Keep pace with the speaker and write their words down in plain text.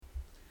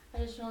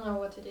just don't know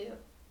what to do.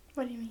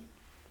 What do you mean?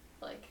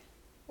 Like,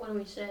 what do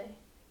we say?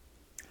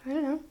 I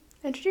don't know.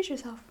 Introduce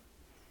yourself.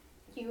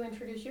 You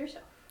introduce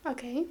yourself.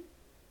 Okay.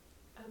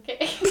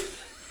 Okay.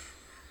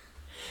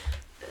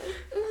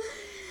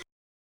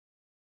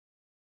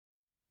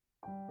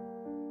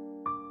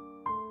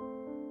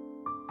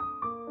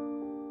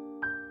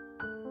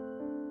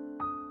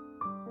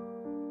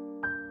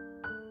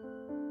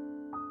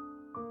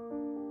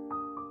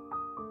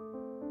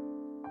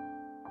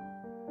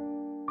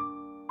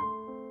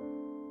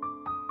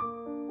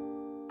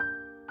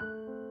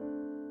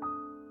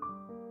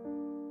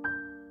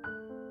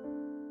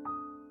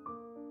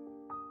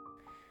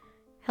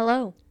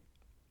 Hello.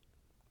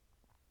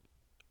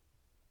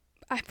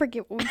 I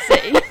forget what we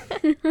say.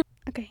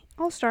 Okay,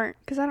 I'll start,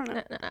 because I don't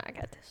know. No, I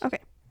got this. Okay.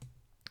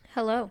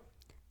 Hello.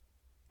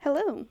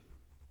 Hello.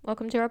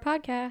 Welcome to our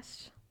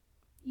podcast.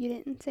 You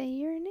didn't say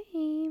your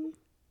name.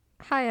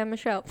 Hi, I'm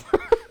Michelle.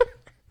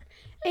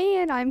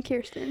 And I'm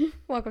Kirsten.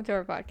 Welcome to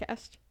our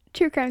podcast.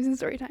 True Crimes and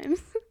Story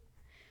Times.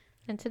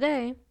 And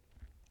today,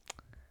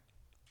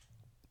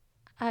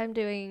 I'm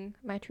doing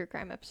my true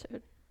crime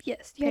episode.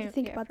 Yes, you had to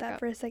think about that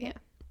for a second. Yeah.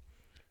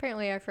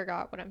 Apparently, I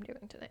forgot what I'm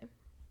doing today.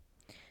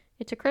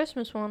 It's a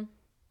Christmas one.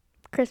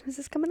 Christmas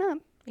is coming up.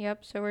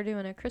 Yep, so we're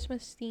doing a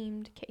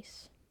Christmas-themed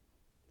case.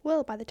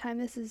 Well, by the time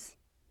this is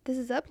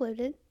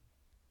uploaded.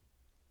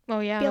 Oh,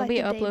 yeah, Be it'll like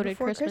be the day uploaded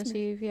before Christmas Christmas.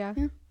 Eve, yeah.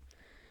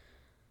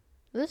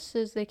 This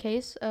is the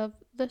case of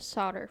the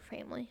Sodder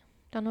family.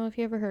 Don't know if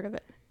you ever heard of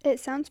it. It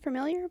sounds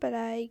familiar, but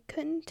I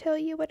couldn't tell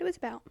you what it was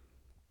about.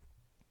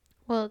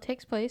 Well, it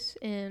takes place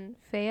in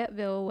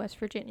Fayetteville, West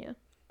Virginia.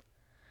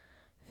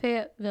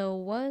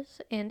 Fayetteville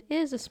was and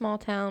is a small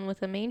town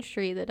with a main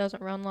street that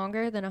doesn't run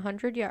longer than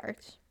 100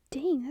 yards.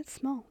 Dang, that's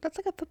small. That's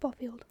like a football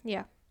field.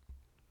 Yeah.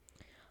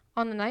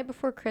 On the night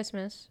before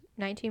Christmas,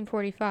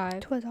 1945...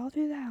 'Twas all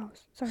through the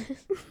house. Sorry.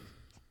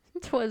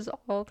 'Twas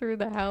all through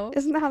the house?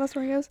 Isn't that how the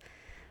story goes?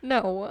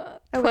 No.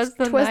 Oh, 'Twas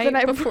the 'twas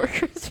night before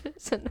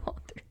Christmas and all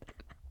through the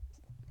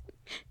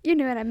house. You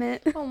knew what I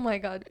meant. Oh my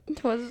god.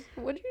 'Twas...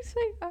 What did you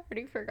say? I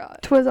already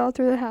forgot. 'Twas all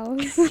through the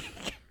house.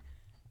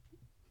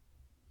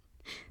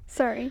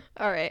 Sorry.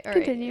 Alright.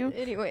 Continue.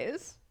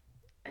 Anyways.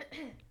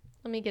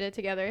 Let me get it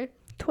together.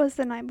 'Twas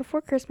the night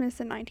before Christmas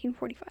in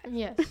 1945.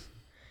 Yes.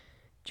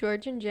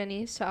 George and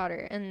Jenny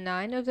Sodder and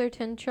 9 of their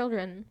 10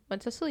 children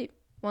went to sleep.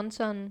 One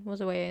son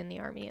was away in the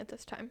army at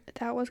this time.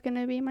 That was going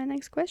to be my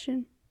next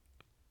question.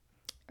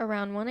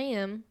 Around 1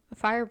 a.m., a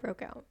fire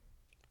broke out.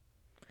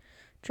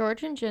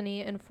 George and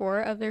Jenny and 4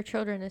 of their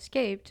children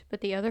escaped,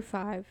 but the other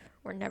 5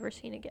 were never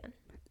seen again.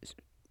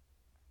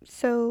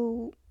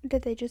 So,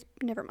 did they just...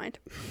 Never mind.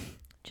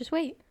 Just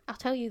wait. I'll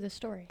tell you the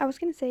story. I was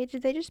going to say,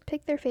 did they just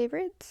pick their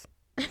favorites?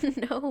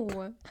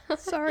 No.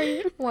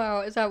 Sorry.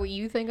 Wow, is that what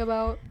you think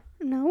about?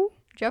 No.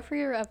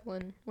 Jeffrey or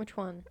Evelyn? Which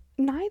one?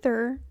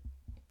 Neither.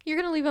 You're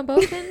going to leave them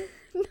both in?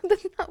 No,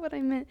 that's not what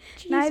I meant.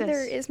 Jesus. Neither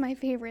is my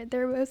favorite.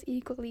 They're both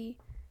equally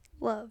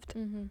loved.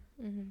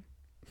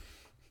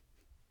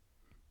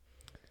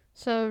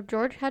 So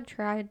George had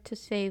tried to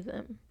save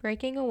them,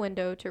 breaking a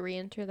window to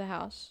re-enter the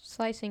house,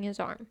 slicing his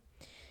arm.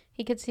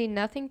 He could see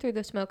nothing through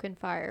the smoke and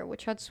fire,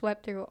 which had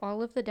swept through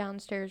all of the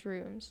downstairs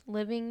rooms,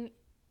 living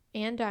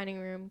and dining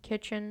room,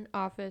 kitchen,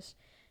 office,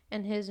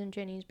 and his and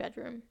Jenny's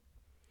bedroom.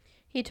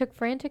 He took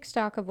frantic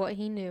stock of what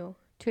he knew.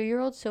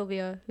 2-year-old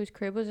Sylvia, whose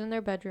crib was in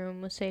their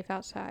bedroom, was safe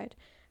outside,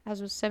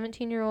 as was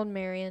 17-year-old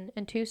Marion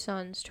and 2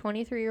 sons,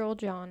 23-year-old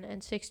John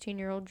and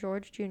 16-year-old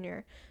George Jr.,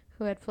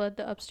 who had fled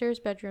the upstairs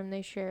bedroom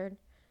they shared,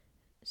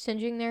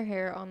 singeing their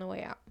hair on the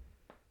way out.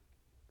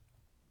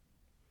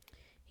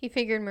 He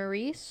figured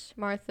Maurice,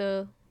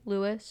 Martha,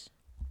 Louis,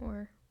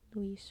 I'm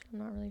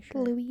not really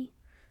sure.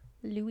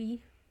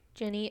 Louis,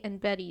 Jenny,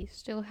 and Betty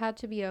still had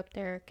to be up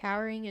there,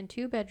 cowering in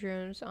 2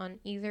 bedrooms on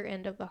either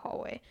end of the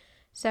hallway,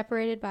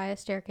 separated by a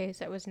staircase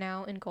that was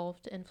now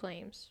engulfed in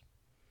flames.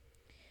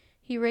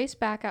 He raced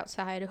back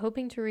outside,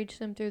 hoping to reach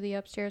them through the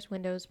upstairs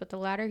windows, but the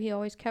ladder he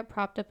always kept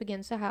propped up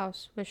against the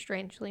house was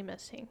strangely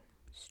missing.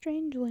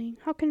 Strangely.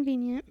 How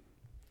convenient.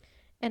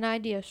 An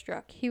idea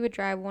struck. He would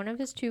drive one of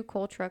his 2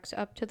 coal trucks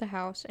up to the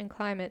house and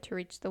climb it to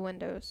reach the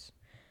windows.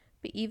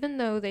 But even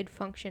though they'd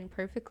functioned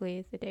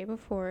perfectly the day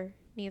before,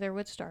 neither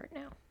would start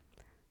now.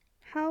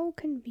 How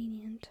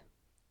convenient.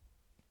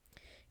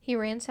 He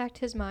ransacked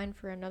his mind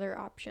for another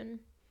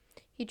option.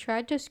 He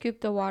tried to scoop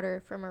the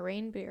water from a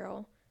rain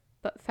barrel,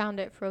 but found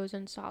it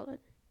frozen solid.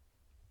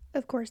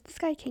 Of course, this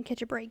guy can't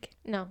catch a break.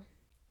 No.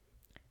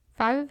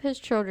 5 of his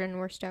children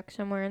were stuck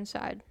somewhere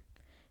inside.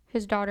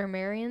 His daughter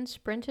Marion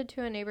sprinted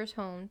to a neighbor's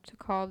home to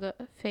call the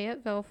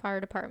Fayetteville Fire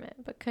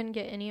Department, but couldn't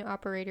get any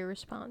operator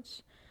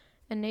response.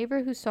 A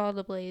neighbor who saw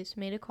the blaze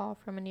made a call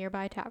from a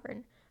nearby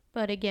tavern,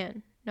 but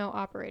again, no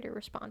operator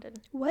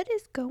responded. What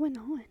is going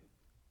on?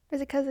 Is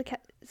it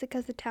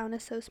because the town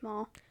is so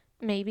small?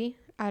 Maybe.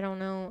 I don't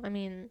know. I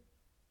mean,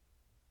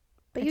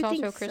 but it's you'd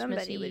also think Christmas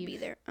somebody Eve, would be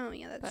there. Oh,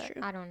 yeah, that's true.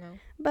 I don't know.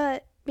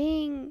 But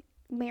being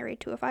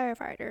married to a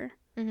firefighter,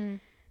 Mm-hmm.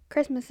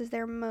 Christmas is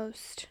their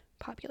most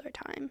popular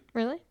time.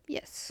 Really?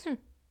 Yes.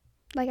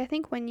 Like, I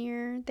think one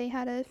year they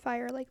had a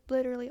fire, like,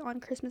 literally on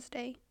Christmas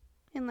Day.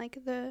 And, like,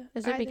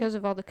 Is it because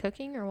of all the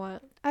cooking or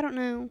what? I don't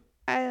know.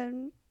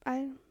 I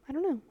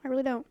don't know. I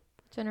really don't.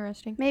 It's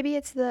interesting. Maybe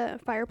it's the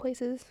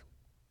fireplaces.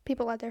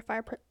 People light their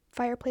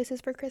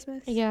fireplaces for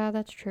Christmas. Yeah,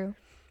 that's true.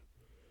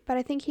 But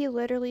I think he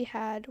literally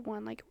had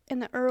one, like, in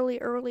the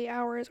early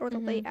hours or the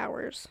late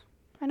hours.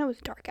 I know it was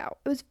dark out.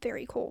 It was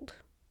very cold.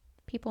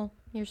 People,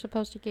 you're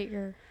supposed to get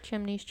your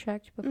chimneys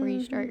checked before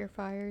you start your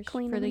fires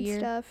Clean for them the and year.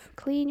 stuff.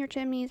 Clean your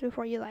chimneys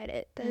before you light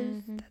it.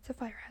 That's a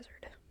fire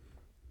hazard.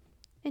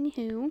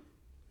 Anywho.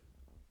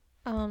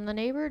 The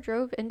neighbor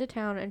drove into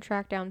town and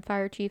tracked down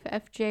Fire Chief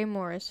F.J.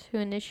 Morris, who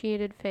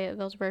initiated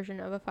Fayetteville's version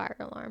of a fire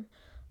alarm,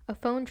 a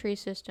phone tree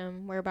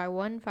system whereby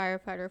one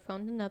firefighter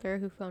phoned another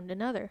who phoned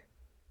another.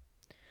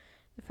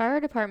 The fire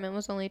department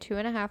was only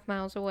 2.5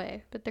 miles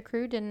away, but the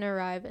crew didn't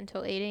arrive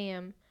until 8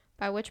 a.m.,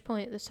 by which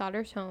point the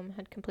Sodders' home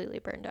had completely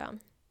burned down.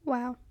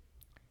 Wow.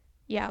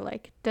 Yeah,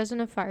 like, doesn't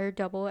a fire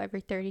double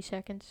every 30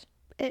 seconds?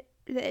 It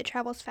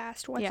travels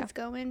fast once it's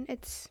going. I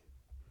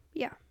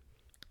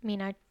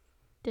mean, I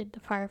did the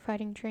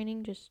firefighting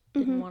training, just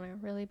didn't want to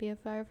really be a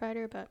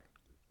firefighter, but...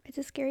 It's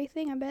a scary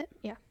thing, I bet.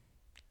 Yeah.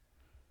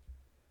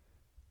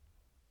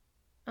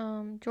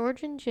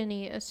 George and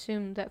Ginny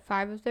assumed that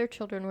 5 of their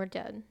children were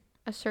dead.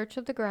 A search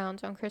of the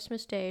grounds on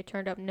Christmas Day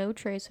turned up no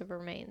trace of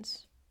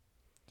remains.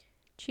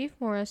 Chief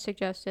Morris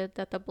suggested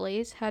that the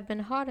blaze had been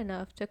hot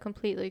enough to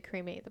completely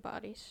cremate the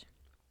bodies.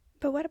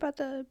 But what about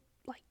the,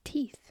 like,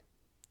 teeth?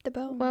 The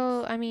bones?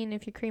 Well, I mean,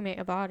 if you cremate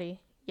a body,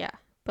 yeah.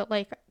 But,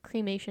 like,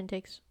 cremation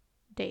takes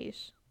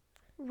days.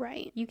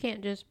 Right. You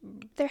can't just...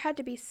 There had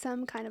to be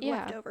some kind of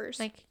leftovers.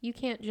 Like, you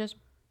can't just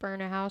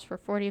burn a house for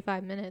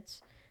 45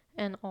 minutes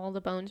and all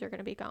the bones are going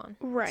to be gone.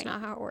 Right. That's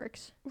not how it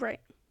works. Right.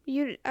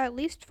 You'd at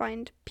least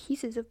find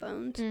pieces of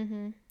bones.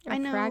 Or I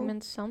know,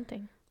 fragments,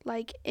 something.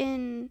 Like,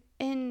 in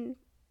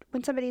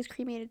when somebody is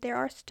cremated, there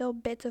are still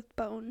bits of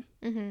bone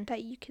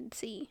that you can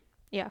see.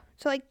 Yeah.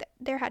 So, like,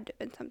 there had to have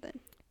been something.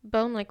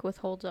 Bone, like,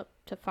 withholds up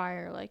to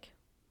fire, like,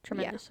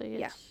 tremendously.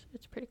 Yeah.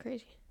 It's pretty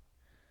crazy.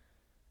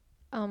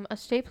 A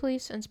state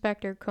police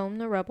inspector combed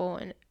the rubble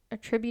and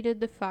attributed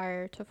the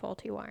fire to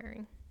faulty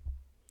wiring.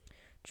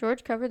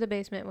 George covered the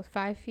basement with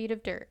 5 feet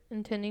of dirt,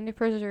 intending to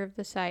preserve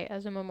the site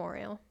as a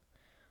memorial.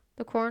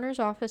 The coroner's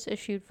office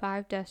issued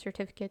 5 death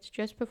certificates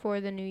just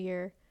before the new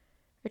year,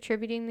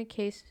 attributing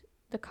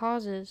the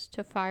causes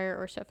to fire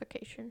or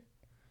suffocation.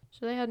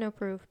 So they had no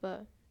proof,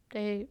 but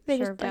they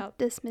served just, out.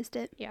 Dismissed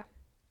it. Yeah.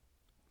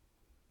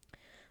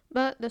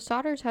 But the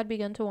Sodders had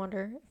begun to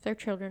wonder if their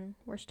children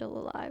were still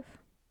alive.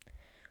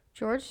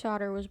 George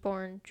Sodder was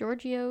born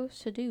Giorgio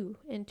Sodder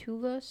in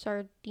Tula,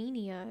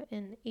 Sardinia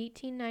in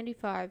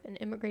 1895 and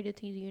immigrated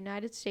to the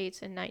United States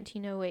in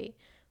 1908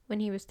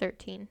 when he was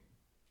 13.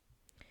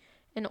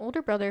 An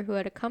older brother who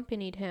had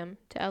accompanied him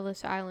to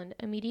Ellis Island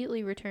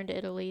immediately returned to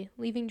Italy,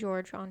 leaving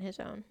George on his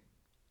own.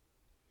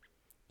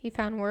 He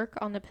found work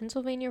on the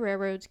Pennsylvania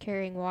railroads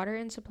carrying water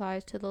and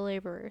supplies to the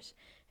laborers,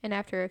 and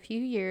after a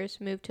few years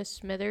moved to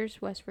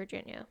Smithers, West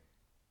Virginia.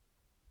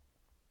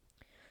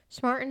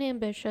 Smart and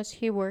ambitious,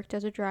 he worked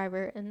as a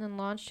driver and then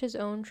launched his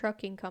own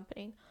trucking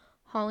company,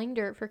 hauling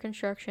dirt for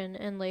construction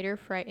and later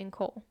freight and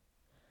coal.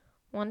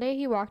 One day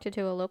he walked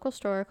into a local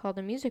store called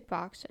the Music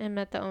Box and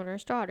met the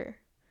owner's daughter,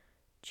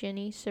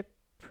 Ginny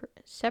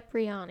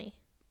Cipriani,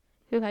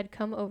 who had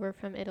come over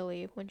from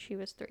Italy when she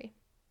was 3.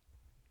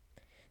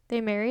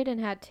 They married and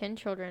had 10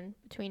 children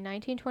between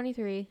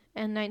 1923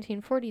 and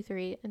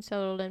 1943 and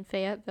settled in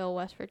Fayetteville,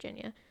 West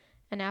Virginia,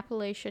 an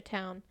Appalachia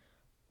town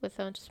with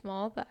a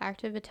small but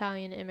active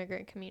Italian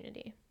immigrant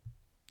community.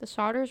 The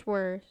Sodders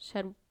were,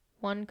 said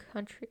one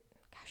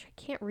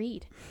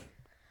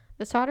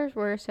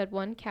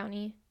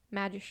county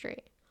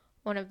magistrate,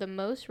 one of the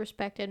most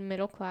respected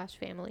middle-class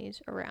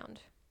families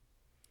around.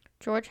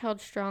 George held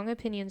strong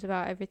opinions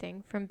about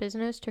everything, from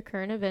business to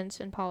current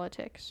events and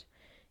politics.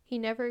 He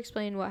never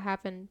explained what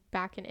happened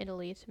back in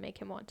Italy to make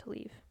him want to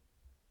leave.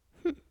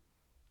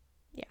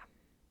 Yeah.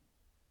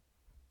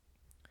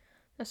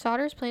 The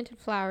Sodders planted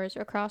flowers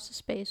across the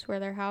space where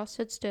their house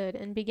had stood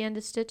and began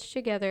to stitch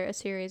together a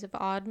series of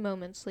odd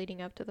moments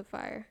leading up to the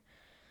fire.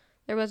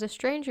 There was a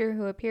stranger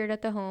who appeared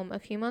at the home a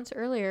few months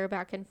earlier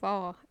back in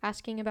fall,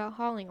 asking about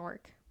hauling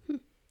work.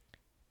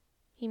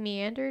 He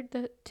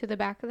meandered to the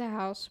back of the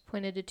house,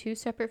 pointed to 2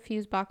 separate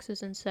fuse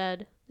boxes, and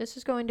said, "This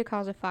is going to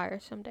cause a fire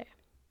someday."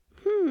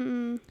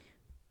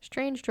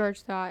 Strange,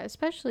 George thought,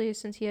 especially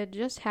since he had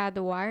just had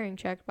the wiring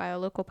checked by a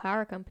local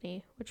power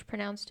company, which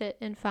pronounced it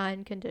in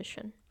fine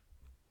condition.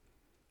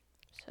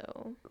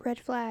 So... Red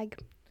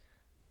flag.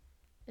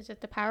 Is it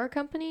the power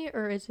company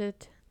or is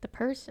it the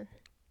person?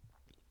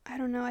 I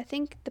don't know. I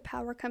think the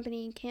power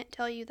company can't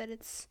tell you that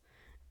it's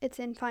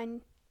in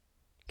fine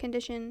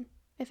condition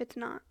if it's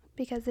not,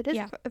 because it is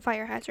a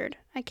fire hazard.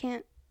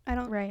 Right.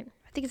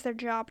 I think it's their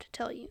job to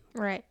tell you.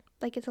 Right.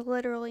 Like, it's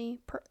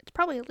it's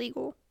probably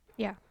illegal.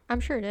 Yeah, I'm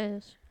sure it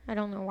is. I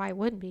don't know why it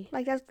wouldn't be.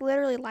 Like, that's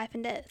literally life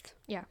and death.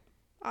 Yeah.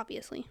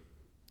 Obviously.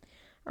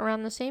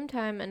 Around the same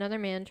time, another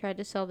man tried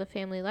to sell the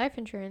family life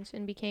insurance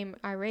and became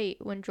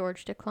irate when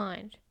George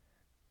declined.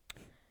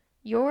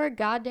 "Your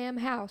goddamn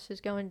house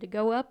is going to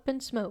go up in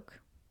smoke,"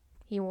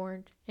 he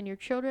warned, "and your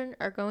children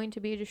are going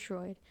to be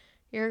destroyed.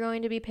 You're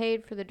going to be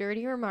paid for the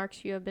dirty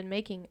remarks you have been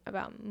making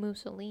about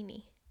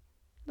Mussolini."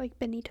 Like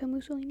Benito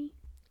Mussolini?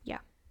 Yeah.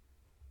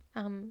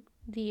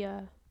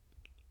 The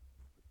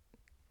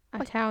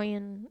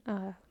Italian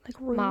like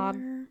ruler.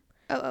 Mob.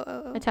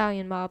 Oh.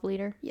 Italian mob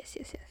leader. Yes.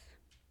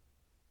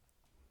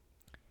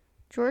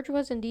 George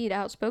was indeed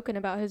outspoken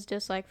about his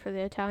dislike for the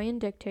Italian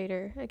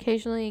dictator,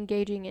 occasionally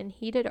engaging in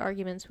heated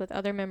arguments with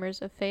other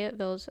members of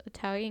Fayetteville's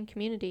Italian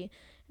community,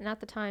 and at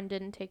the time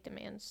didn't take the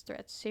man's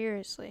threats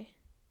seriously.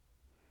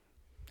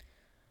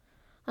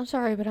 I'm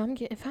sorry, but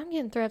if I'm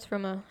getting threats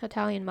from a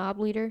Italian mob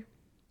leader,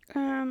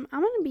 I'm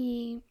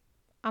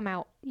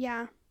out.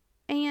 Yeah.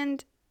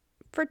 And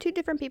for two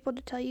different people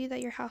to tell you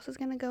that your house is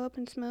going to go up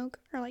in smoke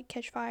or like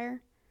catch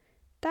fire,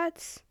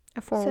 that's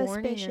a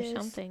forewarning suspicious.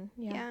 Or something.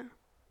 Yeah.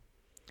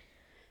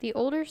 The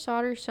older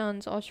Sodder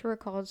sons also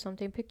recalled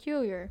something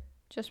peculiar.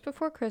 Just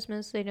before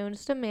Christmas, they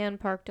noticed a man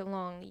parked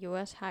along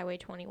U.S. Highway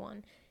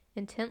 21,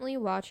 intently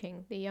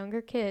watching the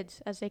younger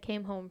kids as they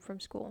came home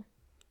from school.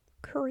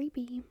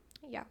 Creepy.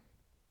 Yeah.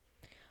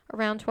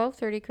 Around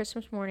 12:30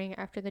 Christmas morning,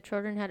 after the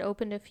children had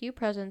opened a few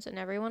presents and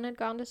everyone had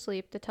gone to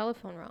sleep, the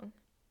telephone rang.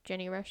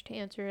 Jenny rushed to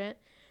answer it.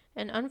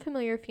 An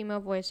unfamiliar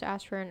female voice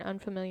asked for an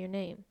unfamiliar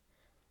name.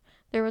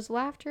 There was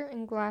laughter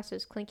and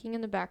glasses clinking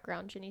in the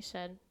background, Jenny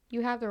said.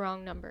 "You have the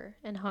wrong number,"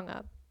 and hung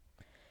up.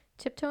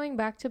 Tiptoeing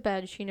back to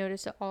bed, she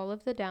noticed that all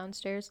of the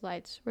downstairs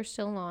lights were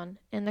still on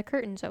and the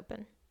curtains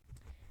open.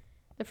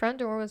 The front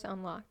door was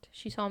unlocked.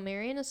 She saw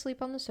Marion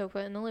asleep on the sofa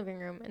in the living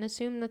room and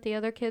assumed that the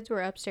other kids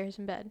were upstairs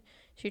in bed.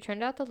 She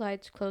turned out the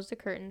lights, closed the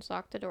curtains,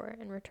 locked the door,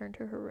 and returned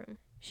to her room.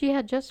 She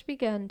had just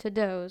begun to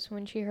doze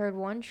when she heard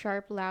one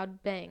sharp,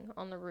 loud bang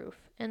on the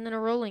roof, and then a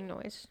rolling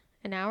noise.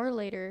 An hour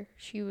later,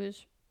 she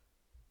was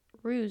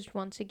roused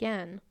once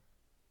again,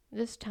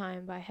 this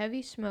time by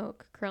heavy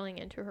smoke curling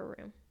into her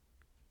room.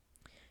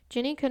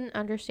 Jenny couldn't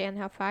understand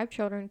how 5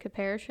 children could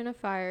perish in a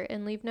fire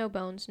and leave no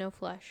bones, no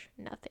flesh,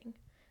 nothing.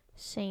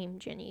 Same,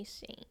 Jenny,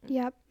 same.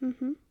 Yep,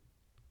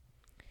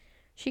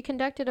 She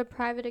conducted a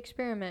private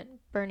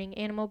experiment, burning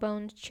animal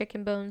bones,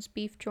 chicken bones,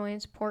 beef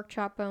joints, pork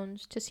chop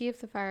bones, to see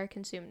if the fire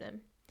consumed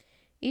them.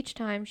 Each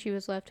time she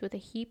was left with a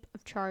heap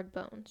of charred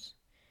bones.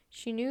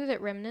 She knew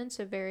that remnants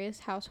of various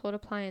household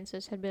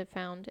appliances had been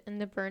found in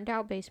the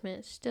burned-out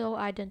basement, still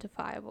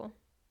identifiable.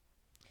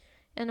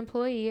 An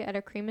employee at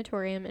a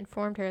crematorium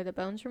informed her that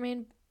bones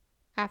remain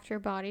after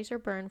bodies are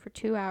burned for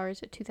 2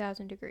 hours at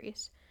 2,000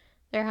 degrees.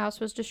 Their house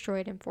was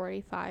destroyed in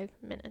 45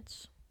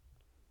 minutes.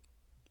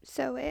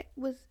 So it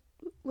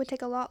would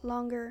take a lot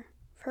longer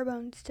for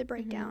bones to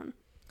break down.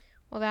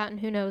 Well, that, and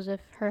who knows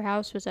if her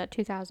house was at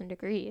 2,000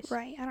 degrees.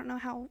 Right. I don't know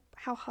how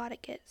hot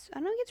it gets. I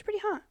know it gets pretty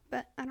hot,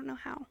 but I don't know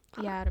how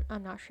hot. Yeah,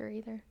 I'm not sure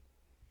either.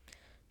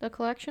 The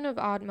collection of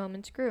odd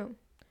moments grew.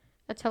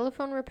 A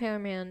telephone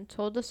repairman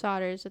told the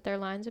Sodders that their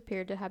lines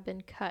appeared to have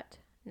been cut,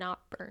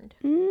 not burned.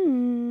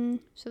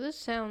 So this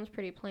sounds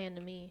pretty planned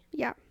to me.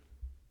 Yeah.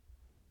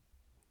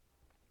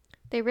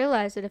 They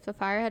realized that if the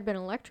fire had been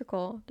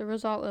electrical, the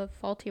result of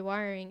faulty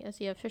wiring, as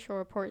the official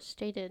report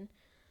stated,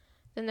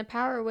 then the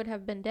power would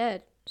have been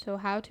dead. So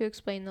how to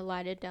explain the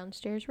lighted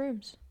downstairs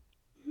rooms?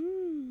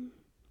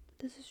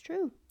 This is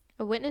true.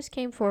 A witness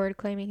came forward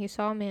claiming he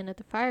saw a man at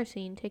the fire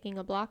scene taking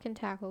a block and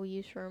tackle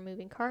used for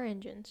removing car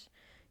engines.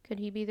 Could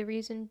he be the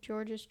reason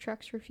George's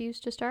trucks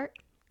refused to start?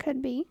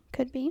 Could be.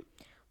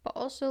 But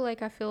also,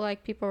 I feel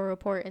like people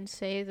report and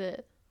say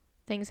that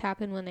things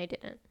happened when they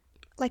didn't.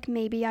 Like,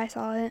 maybe I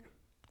saw it.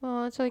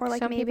 Well, it's like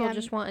some people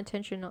just want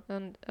attention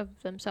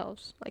of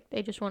themselves. Like,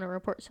 they just want to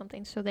report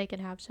something so they can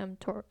have some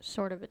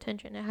sort of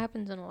attention. It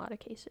happens in a lot of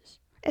cases.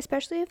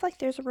 Especially if,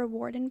 there's a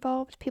reward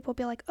involved. People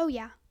be like, oh,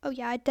 yeah,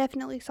 I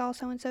definitely saw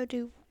so-and-so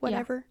do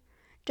whatever.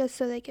 Yeah. Just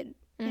so they could,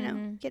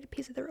 get a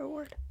piece of the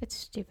reward. It's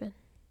stupid.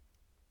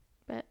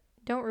 But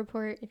don't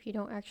report if you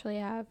don't actually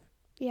have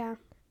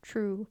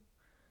true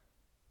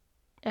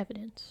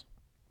evidence.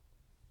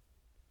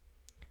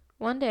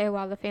 One day,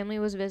 while the family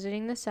was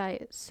visiting the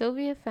site,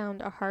 Sylvia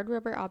found a hard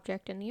rubber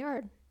object in the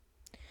yard.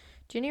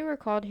 Jenny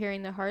recalled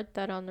hearing the hard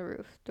thud on the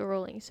roof, the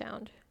rolling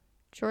sound.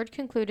 George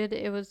concluded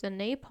it was the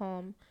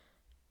napalm,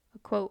 a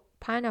quote,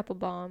 pineapple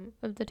bomb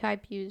of the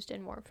type used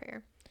in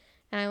warfare.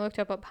 And I looked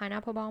up what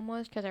pineapple bomb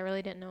was because I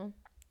really didn't know.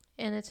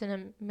 And it's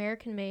an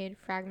American-made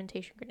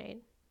fragmentation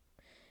grenade.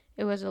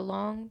 It was a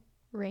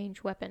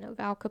long-range weapon of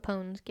Al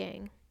Capone's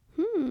gang.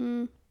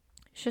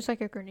 It's just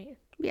like a grenade.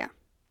 Yeah.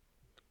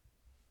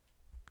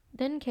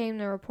 Then came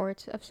the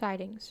reports of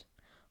sightings.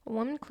 A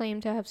woman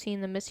claimed to have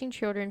seen the missing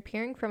children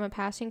peering from a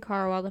passing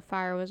car while the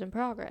fire was in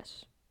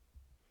progress.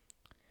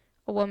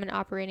 A woman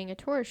operating a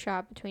tourist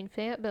shop between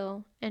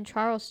Fayetteville and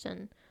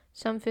Charleston,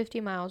 some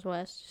 50 miles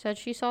west, said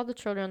she saw the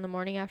children the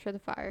morning after the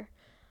fire.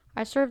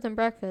 "I served them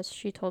breakfast,"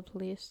 she told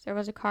police. "There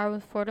was a car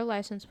with Florida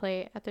license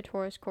plate at the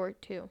tourist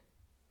court, too."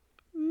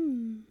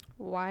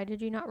 Why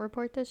did you not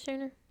report this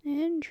sooner?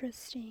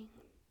 Interesting.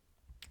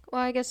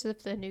 Well, I guess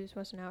if the news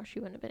wasn't out, she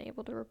wouldn't have been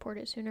able to report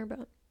it sooner,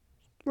 but...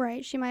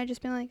 Right, she might have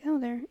just been like, oh,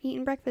 they're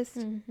eating breakfast.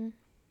 Mm-hmm.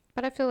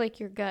 But I feel like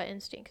your gut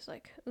instinct is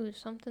like, ooh,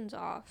 something's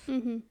off.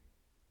 Mm-hmm.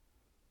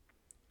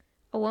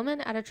 A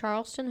woman at a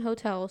Charleston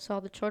hotel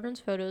saw the children's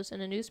photos in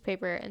a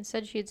newspaper and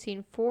said she had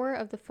seen 4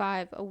 of the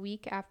 5 a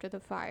week after the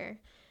fire.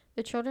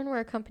 The children were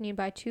accompanied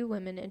by 2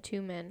 women and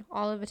 2 men,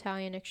 all of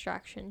Italian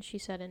extraction, she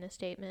said in a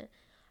statement.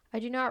 I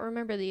do not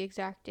remember the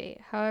exact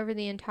date. However,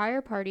 the entire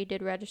party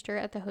did register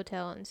at the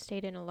hotel and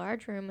stayed in a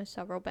large room with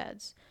several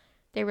beds.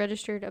 They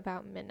registered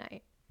about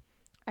midnight.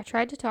 I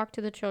tried to talk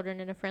to the children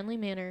in a friendly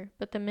manner,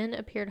 but the men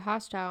appeared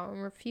hostile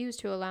and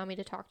refused to allow me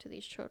to talk to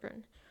these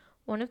children.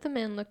 One of the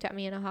men looked at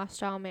me in a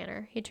hostile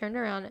manner. He turned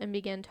around and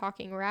began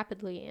talking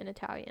rapidly in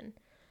Italian.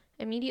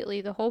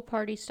 Immediately, the whole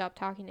party stopped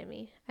talking to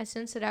me. I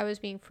sensed that I was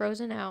being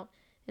frozen out,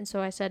 and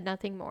so I said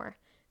nothing more.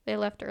 They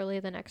left early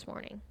the next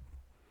morning.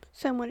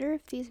 So I wonder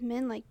if these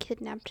men, like,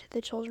 kidnapped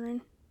the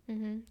children.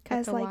 Mm-hmm.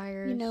 As, like,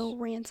 wires.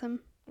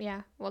 Ransom.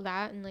 Yeah, well,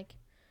 that and, like,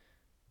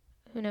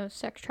 who knows,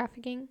 sex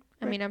trafficking?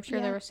 I mean, I'm sure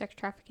there was sex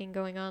trafficking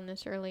going on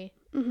this early.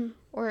 Mm-hmm.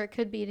 Or it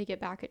could be to get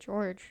back at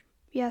George.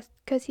 Yes,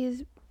 because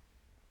you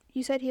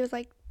said he was,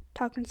 like,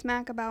 talking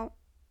smack about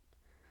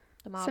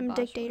the mob some boss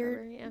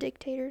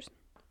dictators.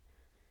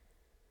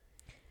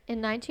 In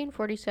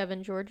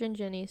 1947, George and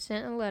Jenny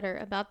sent a letter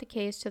about the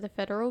case to the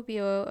Federal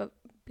Bureau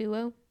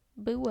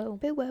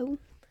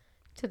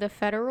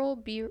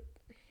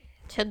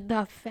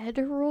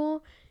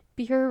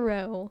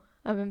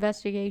of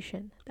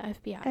Investigation, the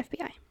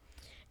FBI.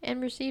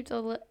 And received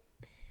a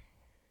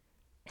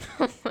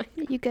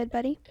You good,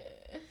 buddy?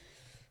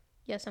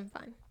 Yes, I'm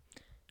fine.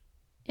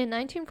 In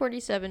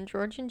 1947,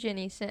 George and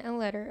Jenny sent a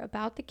letter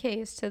about the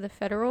case to the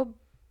Federal...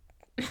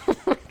 Oh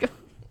my God.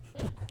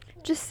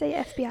 Just say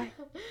FBI.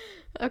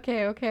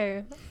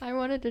 Okay. I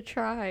wanted to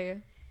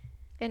try.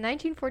 In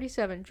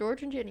 1947,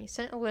 George and Jenny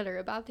sent a letter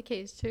about the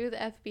case to the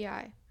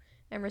FBI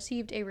and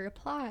received a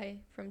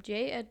reply from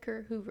J.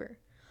 Edgar Hoover.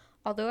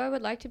 Although I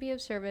would like to be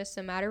of service,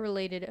 the matter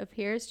related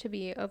appears to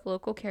be of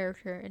local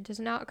character and does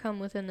not come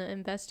within the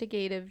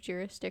investigative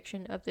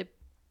jurisdiction of the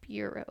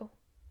Bureau.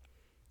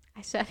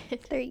 I said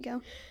it. There you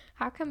go.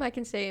 How come I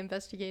can say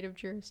investigative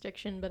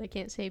jurisdiction, but I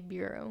can't say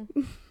Bureau?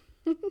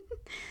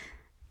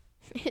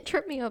 It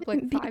tripped me up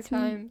like 5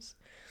 times.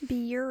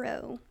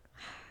 Bureau.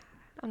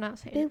 I'm not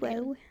saying it.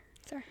 Bureau.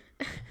 Sorry.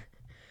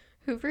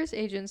 Hoover's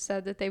agents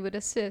said that they would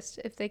assist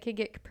if they could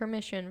get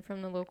permission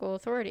from the local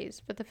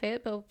authorities, but the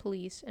Fayetteville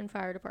police and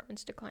fire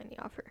departments declined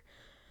the offer.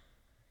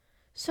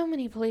 So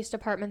many police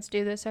departments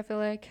do this, I feel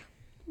like.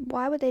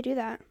 Why would they do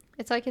that?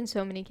 It's like in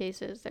so many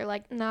cases. They're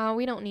like, no,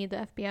 we don't need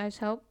the FBI's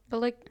help.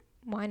 But, like,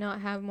 why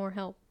not have more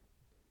help?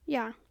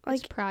 Yeah. Like,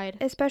 it's pride.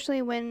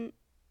 Especially when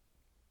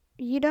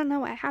you don't know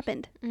what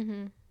happened.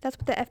 Mm-hmm. That's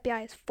what the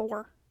FBI is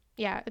for.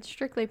 Yeah, it's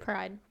strictly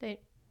pride.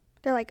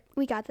 They're like,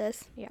 we got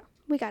this. Yeah.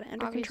 We got it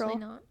under Obviously control.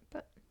 Not,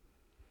 but...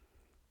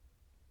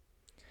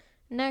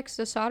 Next,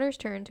 the Sodders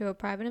turned to a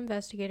private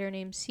investigator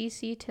named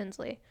C.C.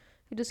 Tinsley,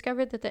 who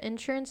discovered that the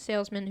insurance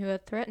salesman who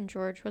had threatened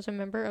George was a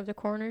member of the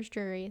coroner's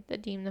jury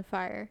that deemed the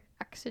fire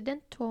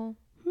accidental.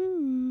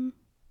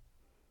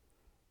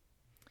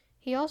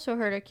 He also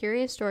heard a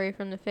curious story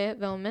from the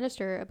Fayetteville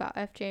minister about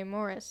F.J.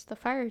 Morris, the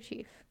fire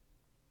chief.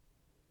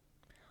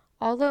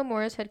 Although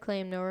Morris had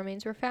claimed no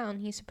remains were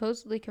found, he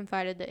supposedly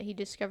confided that he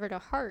discovered a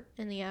heart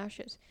in the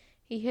ashes.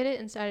 He hid it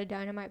inside a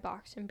dynamite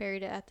box and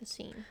buried it at the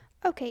scene.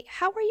 Okay,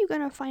 how are you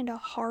going to find a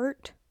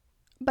heart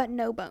but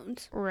no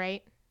bones?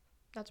 Right.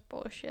 That's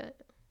bullshit.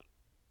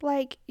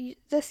 Like,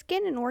 the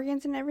skin and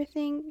organs and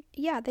everything,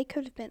 yeah, they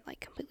could have been, like,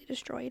 completely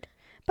destroyed.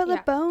 But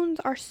the bones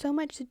are so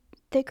much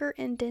thicker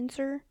and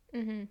denser.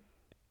 Mm-hmm.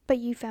 But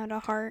you found a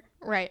heart.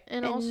 Right.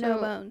 And also, no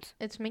bones.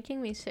 It's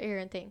making me sit here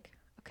and think,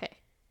 okay,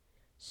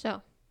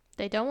 so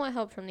they don't want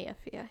help from the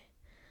FBI.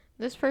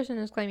 This person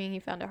is claiming he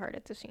found a heart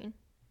at the scene.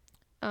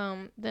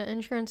 The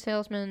insurance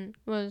salesman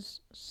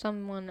was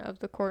someone of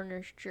the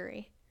coroner's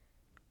jury.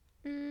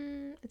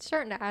 It's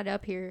starting to add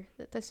up here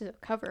that this is a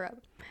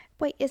cover-up.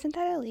 Wait, isn't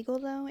that illegal,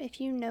 though?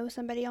 If you know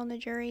somebody on the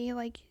jury,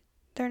 like,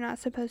 they're not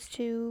supposed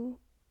to,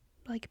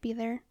 like, be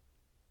there?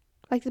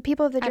 Like, the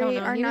people of the jury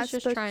are not supposed to... He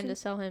was just trying to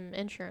sell him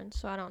insurance,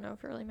 so I don't know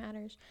if it really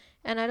matters.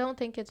 And I don't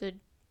think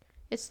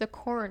it's the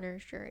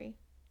coroner's jury.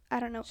 I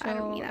don't know. So I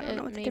don't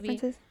know what the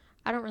difference is.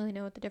 I don't really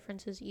know what the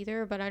difference is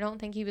either, but I don't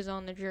think he was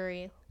on the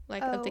jury,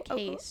 of the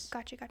case.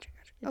 Gotcha.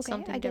 It's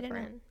something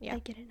different. Yeah. I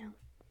get it now.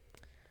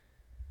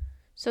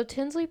 So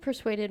Tinsley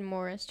persuaded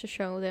Morris to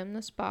show them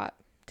the spot.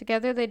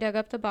 Together they dug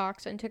up the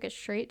box and took it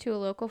straight to a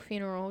local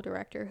funeral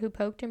director who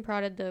poked and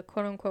prodded the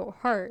quote-unquote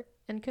heart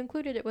and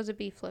concluded it was a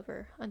beef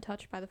liver,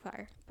 untouched by the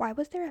fire. Why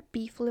was there a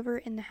beef liver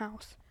in the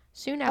house?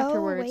 Soon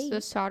afterwards, the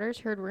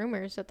Sodders heard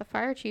rumors that the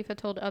fire chief had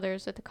told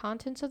others that the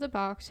contents of the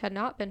box had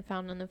not been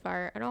found in the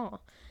fire at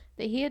all,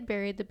 that he had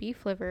buried the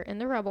beef liver in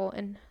the rubble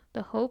in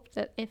the hope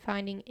that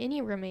finding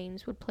any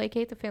remains would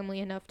placate the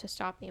family enough to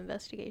stop the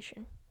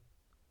investigation.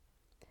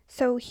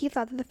 So he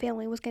thought that the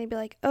family was going to be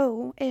like,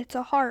 oh, it's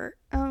a heart.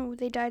 Oh,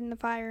 they died in the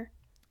fire.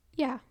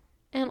 Yeah.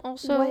 And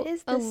also,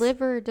 a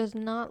liver does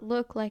not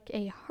look like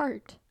a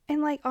heart.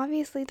 And, like,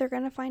 obviously they're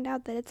going to find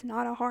out that it's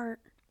not a heart.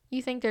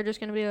 You think they're just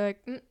going to be like,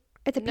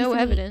 it's a piece no of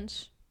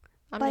evidence.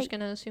 Meat. I'm just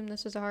going to assume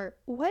this is a heart.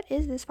 What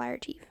is this fire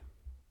chief?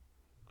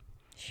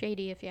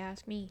 Shady, if you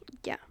ask me.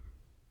 Yeah.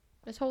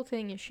 This whole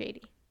thing is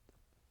shady.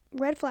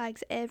 Red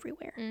flags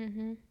everywhere.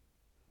 Mm-hmm.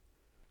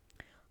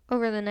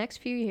 Over the next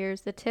few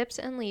years, the tips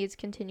and leads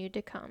continued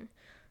to come.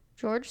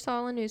 George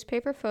saw a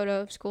newspaper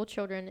photo of school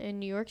children in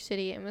New York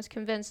City and was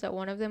convinced that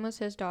one of them was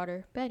his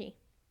daughter, Betty.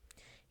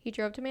 He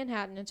drove to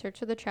Manhattan in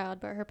search of the child,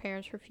 but her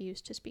parents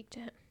refused to speak to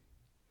him.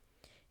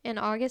 In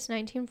August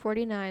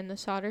 1949, the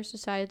Sodders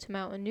decided to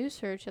mount a new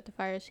search at the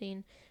fire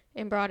scene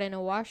and brought in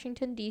a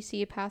Washington,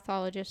 D.C.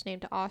 pathologist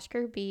named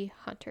Oscar B.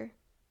 Hunter.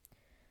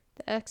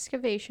 The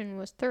excavation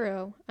was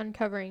thorough,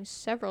 uncovering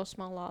several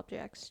small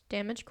objects,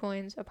 damaged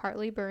coins, a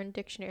partly burned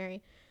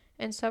dictionary,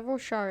 and several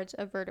shards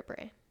of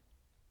vertebrae.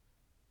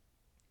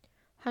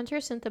 Hunter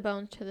sent the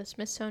bones to the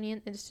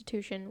Smithsonian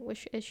Institution,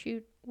 which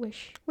issued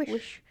the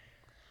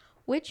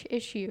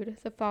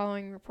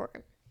following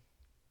report.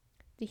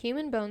 The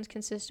human bones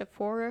consist of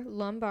 4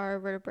 lumbar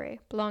vertebrae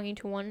belonging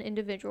to one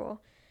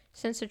individual.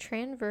 Since the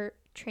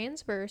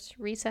transverse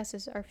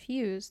recesses are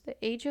fused, the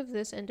age of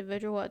this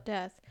individual at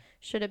death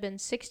should have been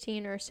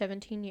 16 or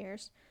 17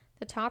 years.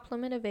 The top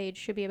limit of age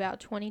should be about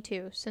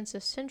 22, since the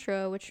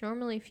centra, which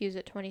normally fuse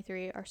at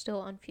 23, are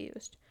still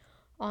unfused.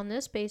 On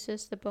this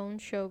basis, the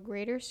bones show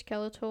greater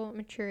skeletal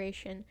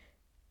maturation?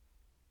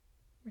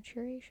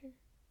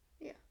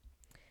 Yeah.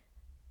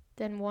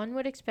 Than one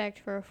would expect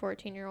for a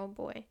 14-year-old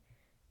boy,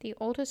 the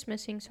oldest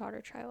missing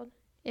Sodder child.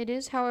 It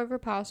is, however,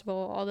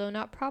 possible, although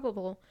not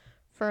probable,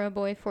 for a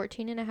boy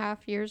 14 and a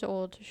half years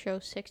old to show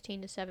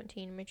 16 to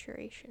 17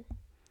 maturation.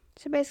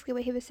 So basically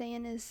what he was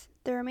saying is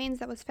the remains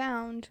that was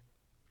found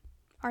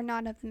are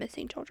not of the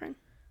missing children.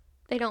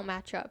 They don't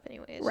match up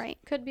anyways. Right.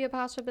 Could be a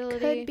possibility.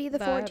 Could be the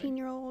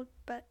 14-year-old,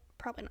 but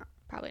probably not.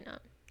 Probably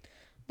not.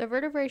 The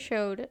vertebrae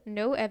showed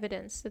no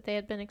evidence that they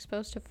had been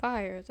exposed to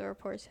fire, the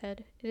report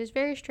said. It is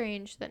very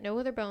strange that no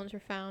other bones were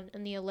found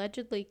in the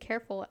allegedly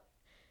careful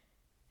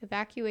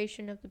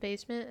evacuation of the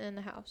basement and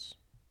the house.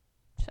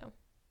 So,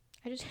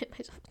 I just hit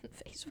myself in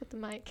the face with the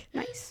mic.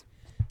 Nice.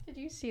 Did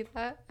you see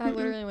that? I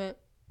literally went.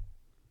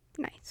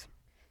 Nice.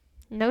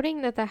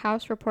 Noting that the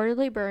house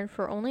reportedly burned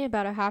for only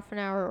about a half an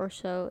hour or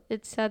so,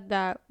 it said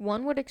that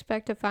one would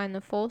expect to find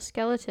the full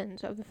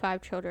skeletons of the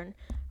 5 children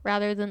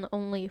rather than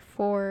only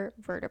 4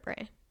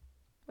 vertebrae,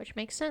 which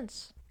makes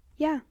sense.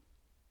 Yeah,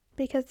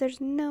 because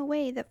there's no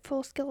way that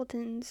full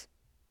skeletons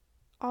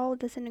all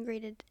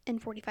disintegrated in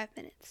 45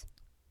 minutes.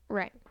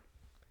 Right.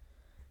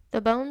 The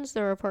bones,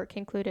 the report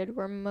concluded,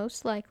 were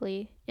most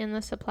likely in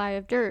the supply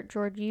of dirt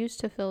George used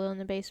to fill in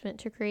the basement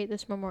to create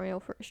this memorial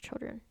for his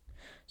children.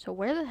 So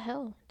where the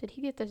hell did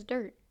he get this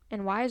dirt?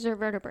 And why is there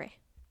vertebrae?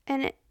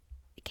 And it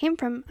came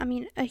from,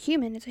 a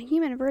human. It's a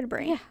human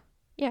vertebrae.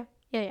 Yeah.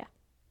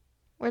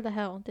 Where the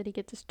hell did he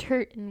get this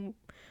dirt? And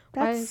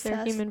why is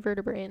there human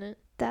vertebrae in it?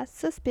 That's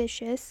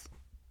suspicious.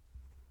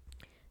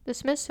 The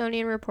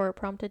Smithsonian report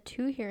prompted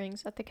 2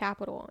 hearings at the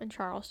Capitol in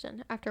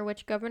Charleston, after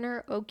which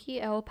Governor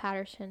Okie L.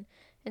 Patterson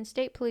and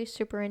State Police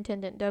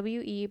Superintendent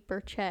W.E.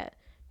 Burchett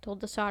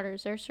told the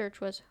Sodders their search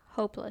was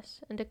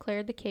hopeless and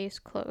declared the case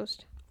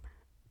closed.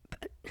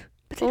 But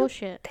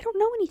bullshit. They don't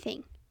know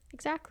anything.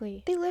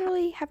 Exactly. They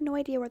literally have no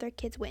idea where their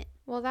kids went.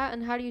 Well, that,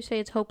 and how do you say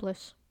it's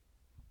hopeless?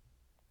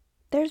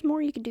 There's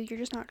more you can do. You're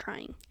just not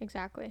trying.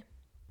 Exactly.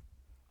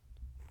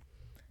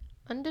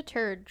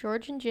 Undeterred,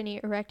 George and Ginny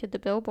erected the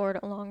billboard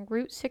along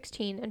Route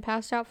 16 and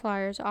passed out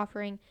flyers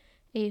offering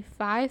a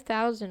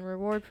 $5,000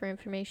 reward for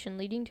information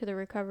leading to the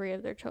recovery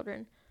of their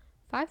children.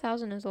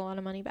 $5,000 is a lot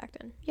of money back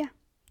then. Yeah.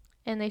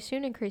 And they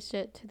soon increased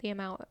it to the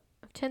amount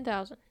of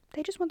 $10,000.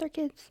 They just want their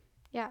kids.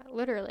 Yeah,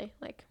 literally.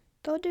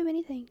 They'll do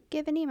anything.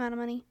 Give any amount of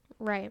money.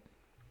 Right.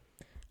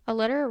 A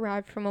letter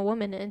arrived from a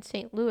woman in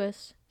St.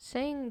 Louis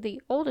saying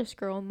the oldest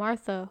girl,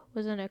 Martha,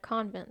 was in a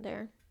convent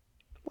there.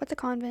 What's a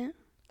convent?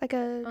 Like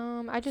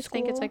a I just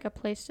think it's like a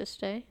place to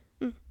stay.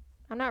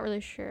 I'm not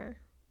really sure.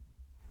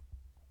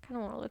 Kind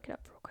of want to look it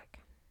up real quick.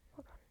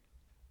 Hold on.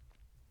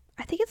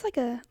 I think it's like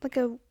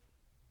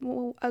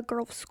a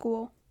girls'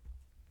 school.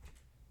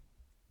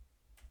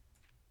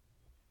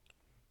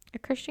 A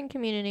Christian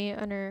community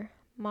under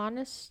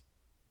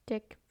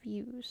monastic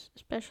views,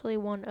 especially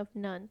one of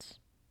nuns.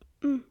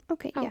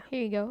 Okay, yeah.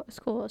 Here you go. A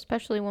school,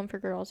 especially one for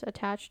girls,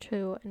 attached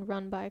to and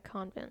run by a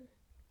convent.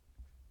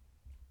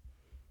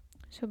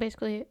 So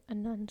basically a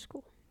nun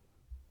school.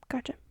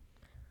 Gotcha.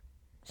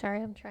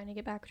 Sorry, I'm trying to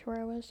get back to where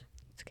I was.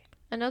 It's okay.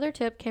 Another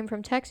tip came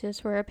from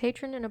Texas, where a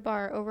patron in a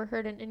bar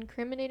overheard an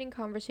incriminating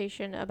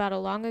conversation about a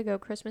long ago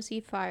Christmas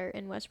Eve fire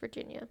in West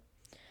Virginia.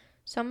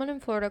 Someone in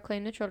Florida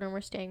claimed the children were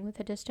staying with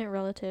a distant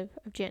relative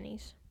of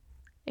Jenny's.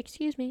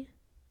 Excuse me.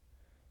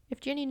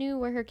 If Jenny knew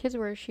where her kids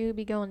were, she would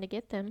be going to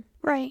get them.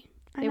 Right.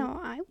 I know,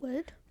 I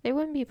would. They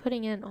wouldn't be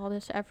putting in all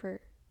this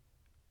effort.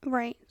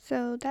 Right.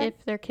 So that...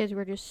 if their kids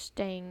were just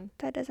staying.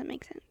 That doesn't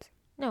make sense.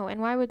 No,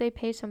 and why would they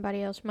pay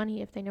somebody else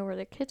money if they know where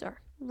their kids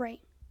are? Right.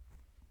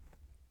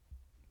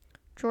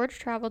 George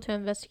traveled to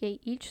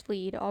investigate each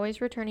lead,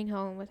 always returning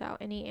home without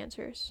any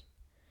answers.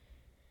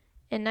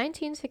 In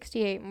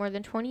 1968, more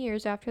than 20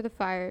 years after the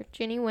fire,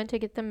 Ginny went to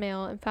get the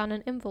mail and found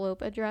an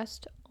envelope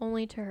addressed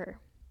only to her.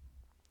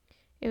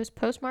 It was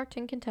postmarked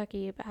in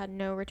Kentucky but had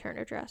no return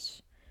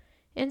address.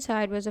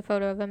 Inside was a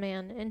photo of a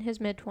man in his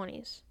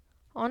mid-20s.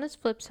 On its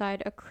flip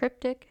side, a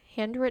cryptic,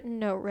 handwritten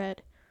note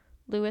read,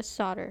 "Louis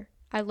Sodder,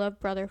 I love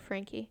brother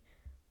Frankie."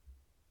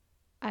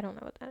 I don't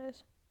know what that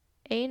is.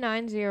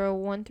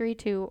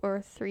 A90132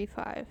 or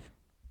 35.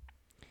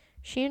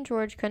 She and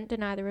George couldn't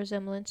deny the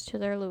resemblance to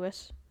their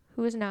Louis,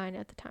 who was 9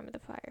 at the time of the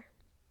fire.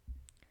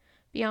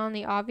 Beyond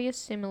the obvious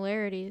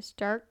similarities,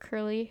 dark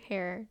curly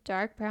hair,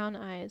 dark brown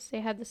eyes,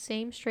 they had the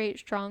same straight,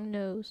 strong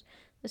nose,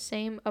 the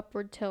same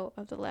upward tilt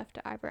of the left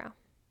eyebrow.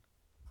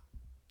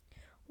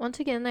 Once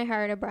again, they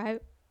hired a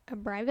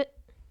private?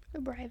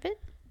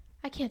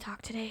 I can't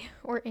talk today,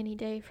 or any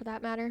day for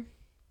that matter.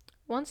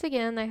 Once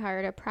again, they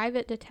hired a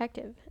private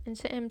detective and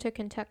sent him to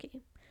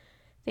Kentucky.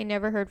 They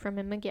never heard from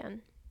him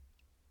again.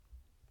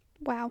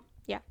 Wow.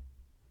 Yeah.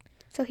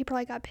 So he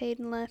probably got paid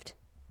and left.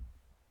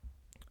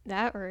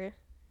 That, or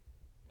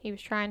he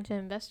was trying to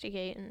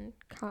investigate and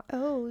caught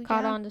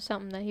on to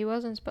something that he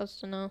wasn't supposed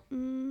to know.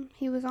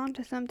 He was on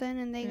to something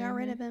and they got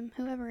rid of him,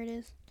 whoever it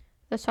is.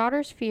 The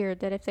Sodders feared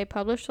that if they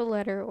published the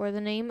letter or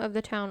the name of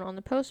the town on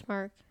the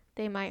postmark,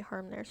 they might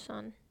harm their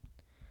son.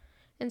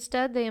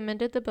 Instead, they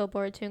amended the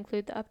billboard to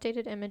include the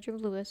updated image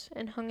of Louis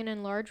and hung an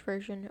enlarged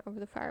version over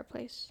the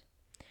fireplace.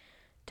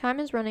 "Time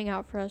is running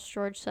out for us,"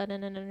 George said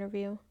in an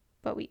interview,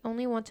 "but we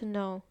only want to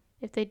know.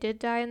 If they did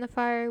die in the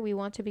fire, we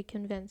want to be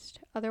convinced.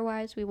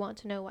 Otherwise, we want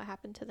to know what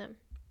happened to them."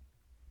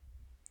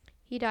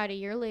 He died a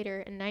year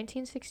later in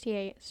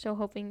 1968, still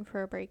hoping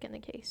for a break in the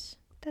case.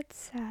 That's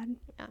sad.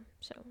 Yeah,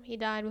 so he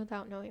died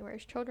without knowing where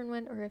his children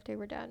went or if they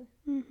were dead.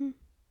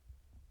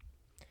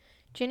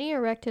 Ginny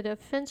erected a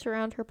fence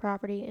around her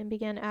property and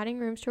began adding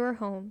rooms to her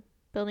home,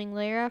 building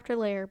layer after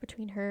layer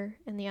between her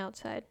and the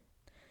outside.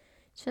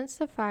 Since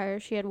the fire,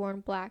 she had worn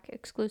black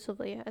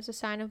exclusively as a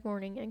sign of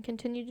mourning and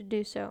continued to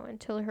do so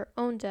until her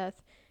own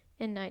death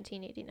in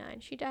 1989.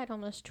 She died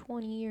almost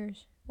 20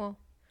 years. Well,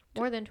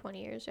 more than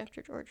 20 years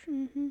after George.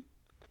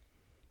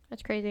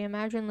 That's crazy.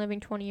 Imagine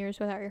living 20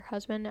 years without your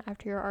husband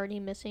after you're already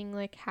missing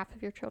like half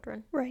of your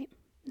children. Right.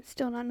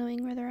 Still not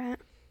knowing where they're at.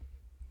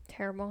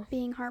 Terrible.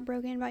 Being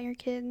heartbroken about your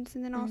kids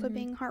and then also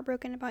being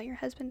heartbroken about your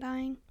husband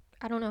dying.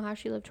 I don't know how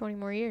she lived 20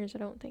 more years. I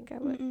don't think I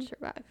would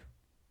survive.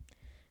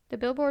 The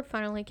billboard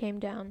finally came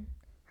down.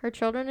 Her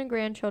children and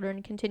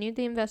grandchildren continued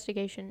the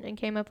investigation and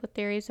came up with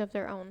theories of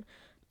their own.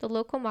 The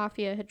local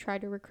mafia had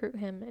tried to recruit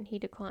him and he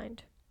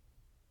declined.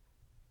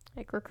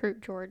 Like,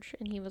 recruit George,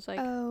 and he was like,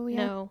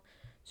 no.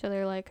 So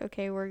they're like,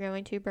 okay, we're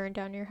going to burn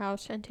down your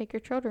house and take your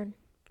children.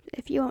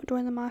 If you won't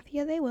join the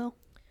mafia, they will.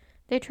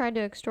 They tried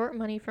to extort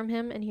money from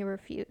him, and he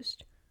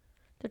refused.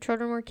 The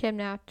children were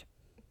kidnapped.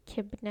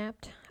 Oh, my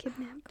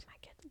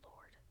good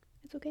Lord.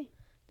 It's okay.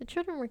 The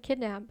children were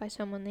kidnapped by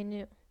someone they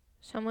knew.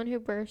 Someone who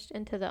burst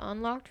into the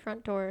unlocked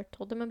front door,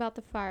 told them about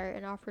the fire,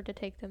 and offered to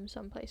take them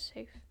someplace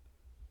safe.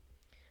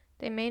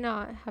 They may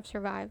not have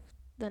survived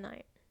the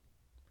night.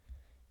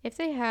 If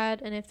they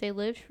had, and if they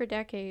lived for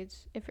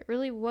decades, if it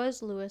really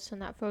was Louis in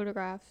that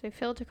photograph, they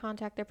failed to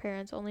contact their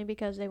parents only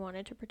because they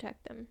wanted to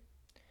protect them.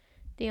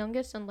 The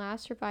youngest and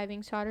last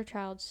surviving Sodder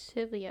child,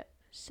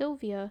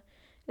 Sylvia,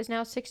 is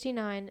now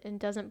 69 and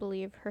doesn't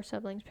believe her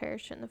siblings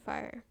perished in the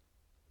fire.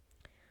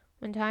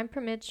 When time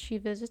permits, she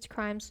visits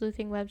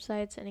crime-sleuthing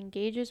websites and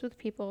engages with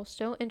people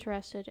still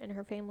interested in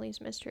her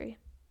family's mystery.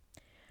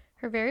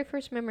 Her very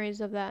first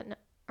memories of that night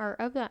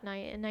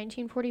in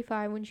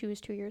 1945 when she was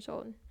 2 years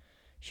old.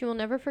 She will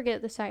never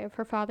forget the sight of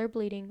her father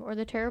bleeding or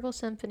the terrible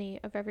symphony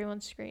of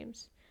everyone's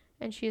screams,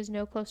 and she is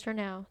no closer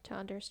now to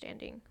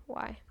understanding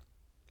why.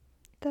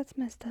 That's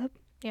messed up.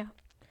 Yeah.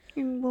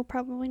 And we'll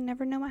probably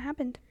never know what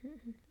happened.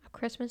 A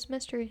Christmas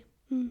mystery.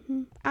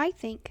 I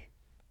think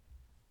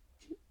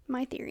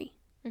my theory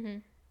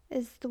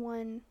is the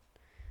one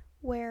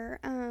where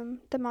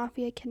the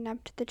mafia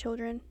kidnapped the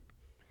children.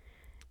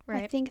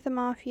 Right. I think the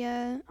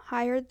mafia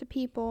hired the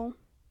people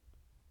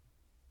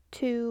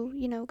to,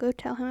 go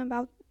tell him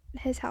about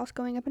his house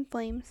going up in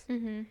flames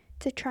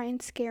to try and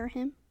scare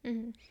him.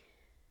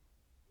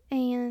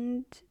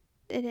 And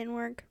it didn't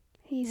work.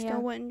 He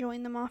still wouldn't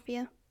join the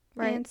mafia.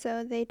 Right. And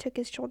so they took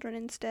his children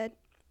instead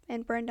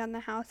and burned down the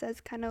house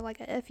as kind of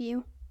like a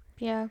FU.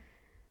 Yeah.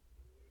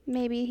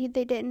 Maybe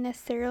they didn't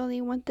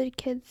necessarily want the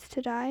kids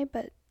to die,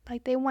 but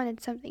like they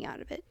wanted something out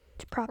of it,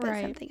 to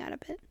profit something out of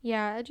it.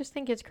 Yeah, I just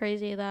think it's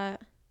crazy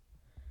that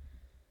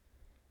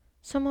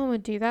someone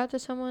would do that to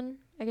someone,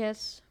 I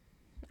guess.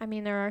 I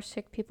mean, there are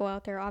sick people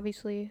out there,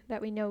 obviously,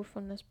 that we know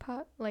from this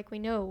we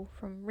know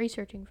from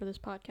researching for this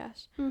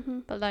podcast.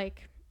 But,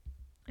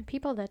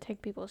 people that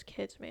take people's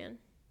kids, man.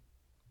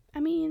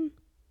 I mean,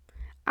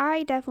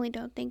 I definitely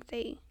don't think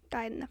they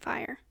died in the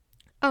fire.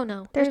 Oh,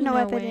 no. There's no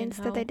evidence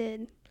that they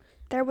did.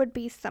 There would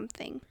be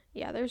something.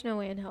 Yeah, there's no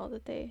way in hell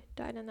that they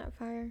died in that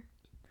fire.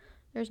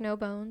 There's no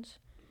bones.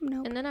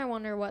 Nope. And then I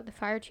wonder what the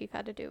fire chief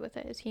had to do with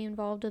it. Is he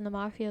involved in the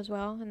mafia as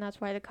well? And that's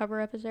why the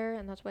cover-up is there,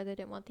 and that's why they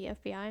didn't want the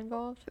FBI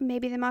involved?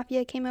 Maybe the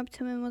mafia came up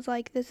to him and was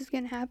like, this is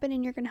going to happen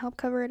and you're going to help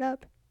cover it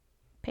up.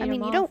 Pay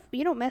him off.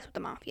 You don't mess with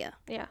the mafia.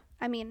 Yeah.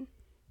 I mean,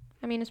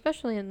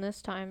 especially in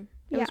this time.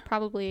 It was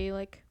probably,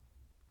 like,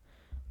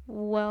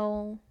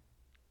 more...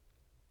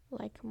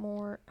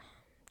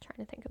 I'm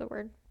trying to think of the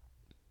word.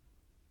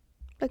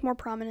 Like, more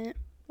prominent.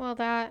 Well,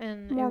 that,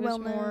 and more it was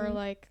well-known. more,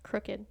 like,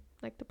 crooked.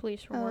 Like, the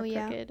police were more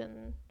crooked,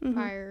 and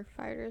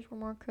firefighters were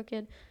more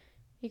crooked.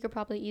 You could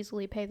probably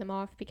easily pay them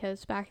off,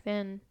 because back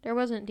then, there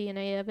wasn't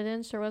DNA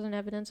evidence. There wasn't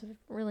evidence of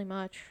really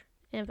much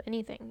of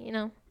anything, you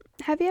know?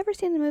 Have you ever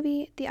seen the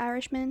movie The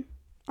Irishman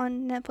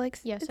on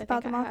Netflix? Yes, it's I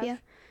about think the I mafia.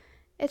 have.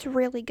 It's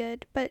really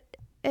good, but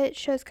it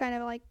shows kind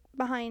of, like,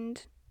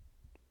 behind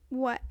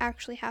what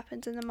actually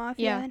happens in the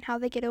mafia and how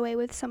they get away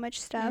with so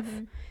much stuff.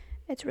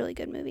 It's a really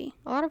good movie.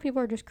 A lot of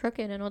people are just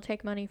crooked and will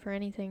take money for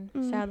anything,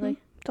 sadly.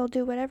 They'll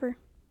do whatever.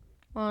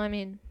 Well,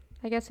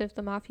 I guess if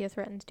the mafia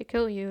threatens to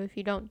kill you if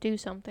you don't do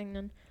something,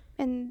 then...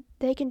 And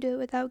they can do it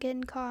without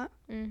getting caught.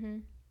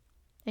 And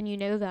you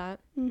know that.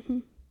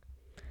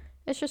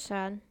 It's just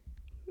sad.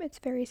 It's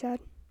very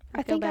sad.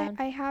 I think bad.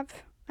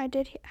 I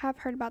did have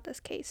heard about this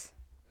case,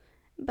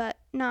 but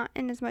not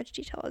in as much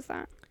detail as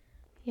that.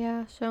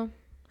 Yeah, so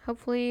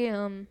hopefully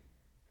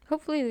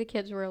the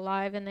kids were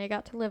alive and they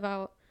got to live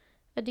out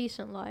a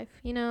decent life.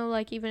 You know,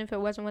 like, even if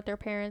it wasn't with their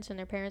parents and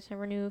their parents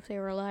never knew if they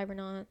were alive or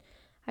not.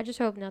 I just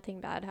hope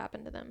nothing bad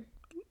happened to them.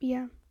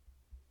 Yeah.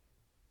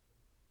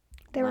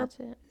 That's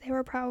it. They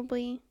were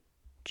probably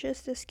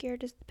just as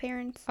scared as the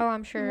parents. Oh,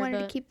 I'm sure. Wanted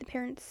to keep the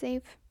parents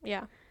safe.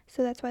 Yeah.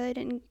 So that's why they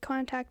didn't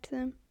contact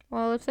them.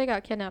 Well, if they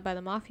got kidnapped by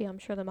the mafia, I'm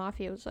sure the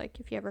mafia was like,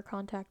 if you ever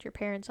contact your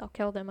parents, I'll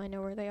kill them. I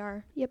know where they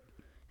are. Yep.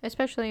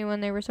 Especially when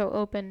they were so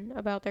open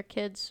about their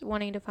kids,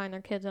 wanting to find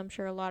their kids. I'm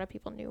sure a lot of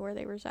people knew where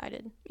they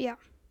resided. Yeah,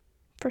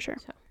 for sure.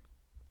 So.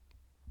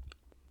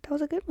 That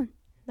was a good one.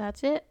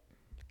 That's it.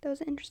 That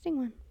was an interesting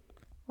one.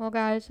 Well,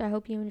 guys, I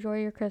hope you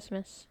enjoy your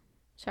Christmas.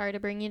 Sorry to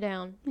bring you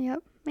down. Yep.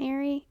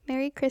 Merry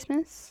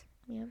Christmas.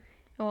 Yeah.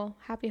 Well,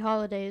 happy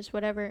holidays,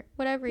 whatever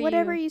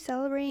you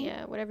celebrate.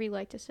 Yeah, whatever you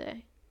like to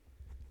say.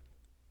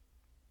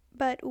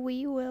 But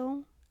we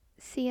will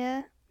see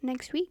ya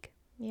next week.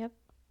 Yep.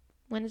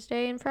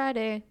 Wednesday and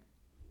Friday.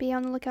 Be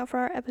on the lookout for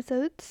our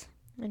episodes.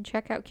 And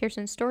check out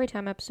Kirsten's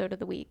Storytime episode of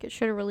the week. It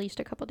should have released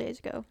a couple days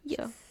ago.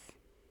 Yes.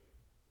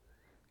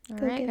 So.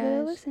 Go give it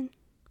a listen.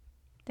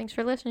 Thanks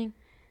for listening.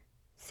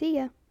 See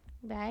ya.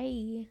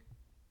 Bye.